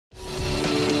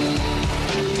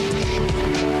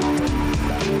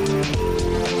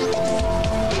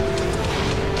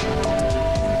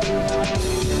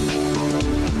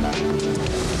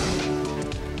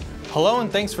Hello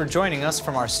and thanks for joining us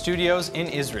from our studios in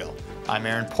Israel. I'm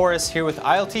Aaron Porras here with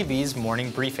ILTV's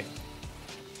Morning Briefing.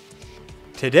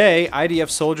 Today, IDF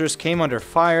soldiers came under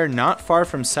fire not far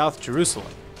from South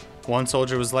Jerusalem. One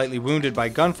soldier was lightly wounded by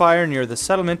gunfire near the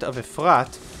settlement of Ofra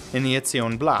in the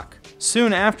Etzion block.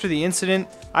 Soon after the incident,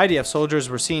 IDF soldiers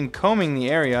were seen combing the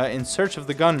area in search of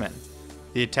the gunmen.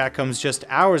 The attack comes just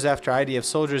hours after IDF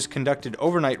soldiers conducted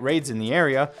overnight raids in the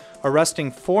area, arresting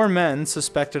 4 men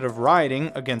suspected of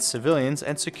rioting against civilians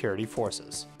and security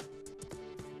forces.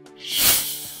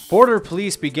 Border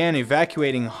police began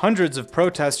evacuating hundreds of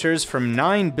protesters from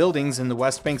 9 buildings in the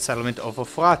West Bank settlement of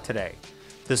Ofra today.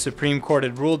 The Supreme Court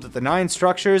had ruled that the 9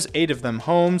 structures, 8 of them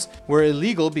homes, were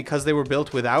illegal because they were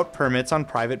built without permits on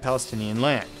private Palestinian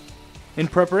land. In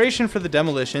preparation for the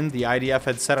demolition, the IDF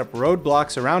had set up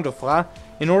roadblocks around Ofra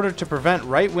in order to prevent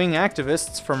right-wing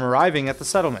activists from arriving at the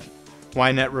settlement.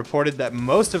 Ynet reported that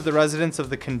most of the residents of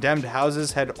the condemned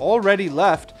houses had already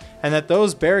left and that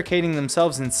those barricading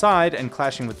themselves inside and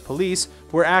clashing with police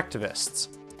were activists.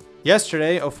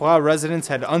 Yesterday, Ofra residents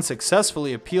had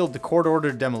unsuccessfully appealed the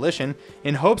court-ordered demolition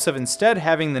in hopes of instead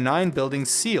having the 9 buildings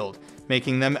sealed,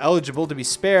 making them eligible to be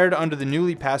spared under the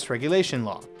newly passed regulation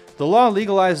law. The law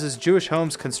legalizes Jewish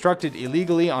homes constructed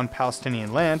illegally on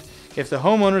Palestinian land if the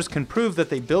homeowners can prove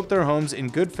that they built their homes in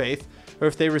good faith or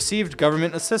if they received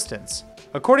government assistance.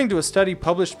 According to a study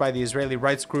published by the Israeli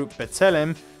rights group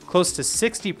B'Tselem, close to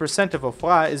 60% of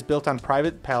Ofra is built on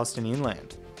private Palestinian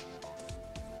land.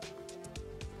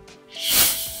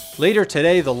 Later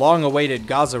today, the long-awaited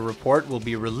Gaza report will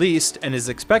be released and is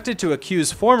expected to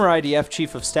accuse former IDF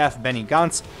Chief of Staff Benny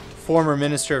Gantz, former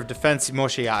Minister of Defense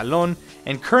Moshe Ya'alon,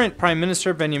 and current Prime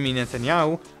Minister Benjamin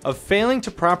Netanyahu of failing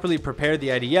to properly prepare the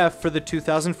IDF for the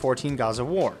 2014 Gaza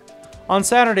war. On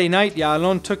Saturday night,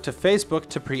 Ya'alon took to Facebook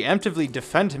to preemptively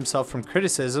defend himself from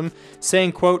criticism,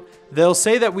 saying, quote, "They'll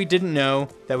say that we didn't know,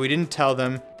 that we didn't tell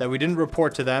them, that we didn't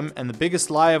report to them, and the biggest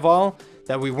lie of all,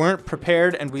 that we weren't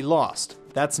prepared and we lost.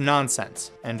 That's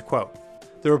nonsense," end quote.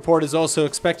 The report is also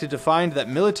expected to find that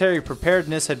military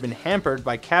preparedness had been hampered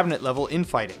by cabinet-level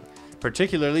infighting,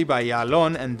 particularly by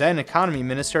Ya'alon and then Economy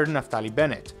Minister Naftali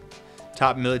Bennett.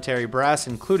 Top military brass,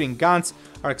 including Gantz,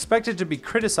 are expected to be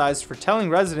criticized for telling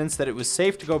residents that it was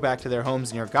safe to go back to their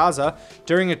homes near Gaza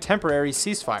during a temporary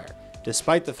ceasefire,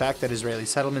 despite the fact that Israeli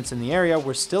settlements in the area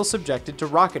were still subjected to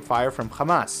rocket fire from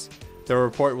Hamas. The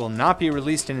report will not be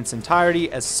released in its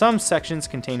entirety as some sections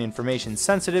contain information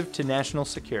sensitive to national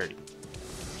security.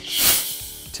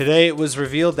 Today, it was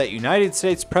revealed that United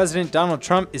States President Donald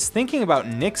Trump is thinking about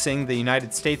nixing the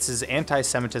United States'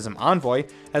 anti-Semitism envoy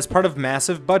as part of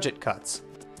massive budget cuts.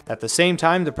 At the same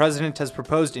time, the president has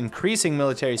proposed increasing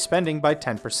military spending by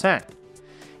 10%.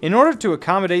 In order to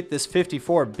accommodate this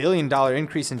 $54 billion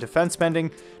increase in defense spending,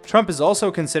 Trump is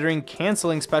also considering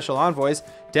canceling special envoys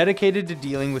dedicated to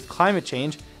dealing with climate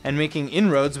change and making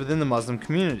inroads within the Muslim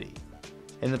community.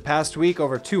 In the past week,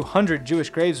 over 200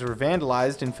 Jewish graves were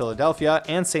vandalized in Philadelphia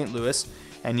and St. Louis,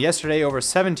 and yesterday over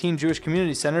 17 Jewish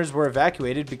community centers were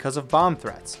evacuated because of bomb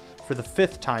threats, for the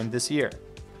 5th time this year.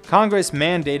 Congress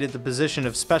mandated the position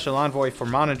of Special Envoy for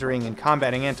Monitoring and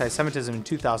Combating Anti-Semitism in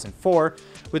 2004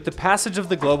 with the passage of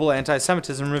the Global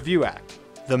Anti-Semitism Review Act.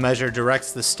 The measure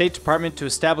directs the State Department to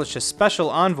establish a special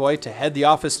envoy to head the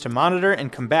office to monitor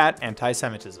and combat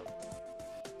anti-Semitism.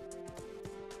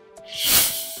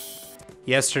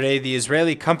 Yesterday, the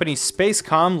Israeli company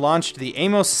Spacecom launched the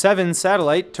Amos 7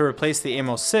 satellite to replace the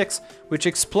Amos 6, which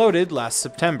exploded last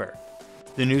September.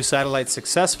 The new satellite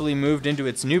successfully moved into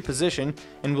its new position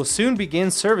and will soon begin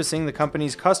servicing the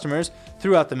company's customers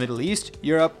throughout the Middle East,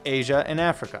 Europe, Asia, and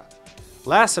Africa.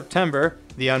 Last September,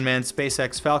 the unmanned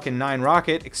SpaceX Falcon 9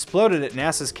 rocket exploded at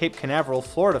NASA's Cape Canaveral,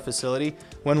 Florida facility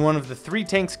when one of the 3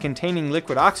 tanks containing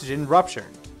liquid oxygen ruptured.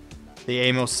 The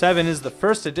Amos 7 is the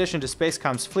first addition to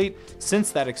Spacecom's fleet since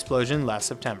that explosion last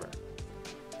September.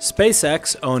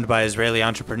 SpaceX, owned by Israeli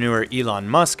entrepreneur Elon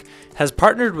Musk, has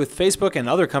partnered with Facebook and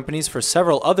other companies for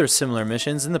several other similar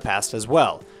missions in the past as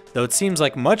well, though it seems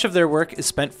like much of their work is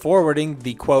spent forwarding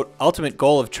the, quote, ultimate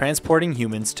goal of transporting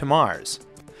humans to Mars.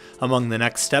 Among the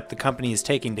next step the company is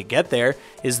taking to get there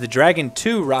is the Dragon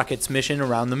 2 rocket's mission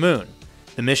around the moon.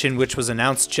 The mission, which was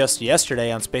announced just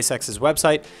yesterday on SpaceX's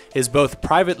website, is both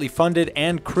privately funded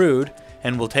and crewed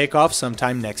and will take off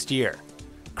sometime next year.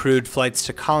 Crewed flights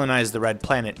to colonize the red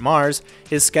planet Mars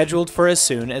is scheduled for as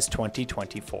soon as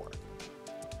 2024.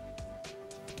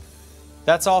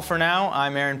 That's all for now.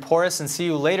 I'm Aaron Porras and see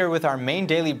you later with our main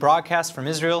daily broadcast from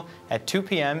Israel at 2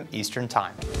 p.m. Eastern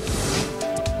Time.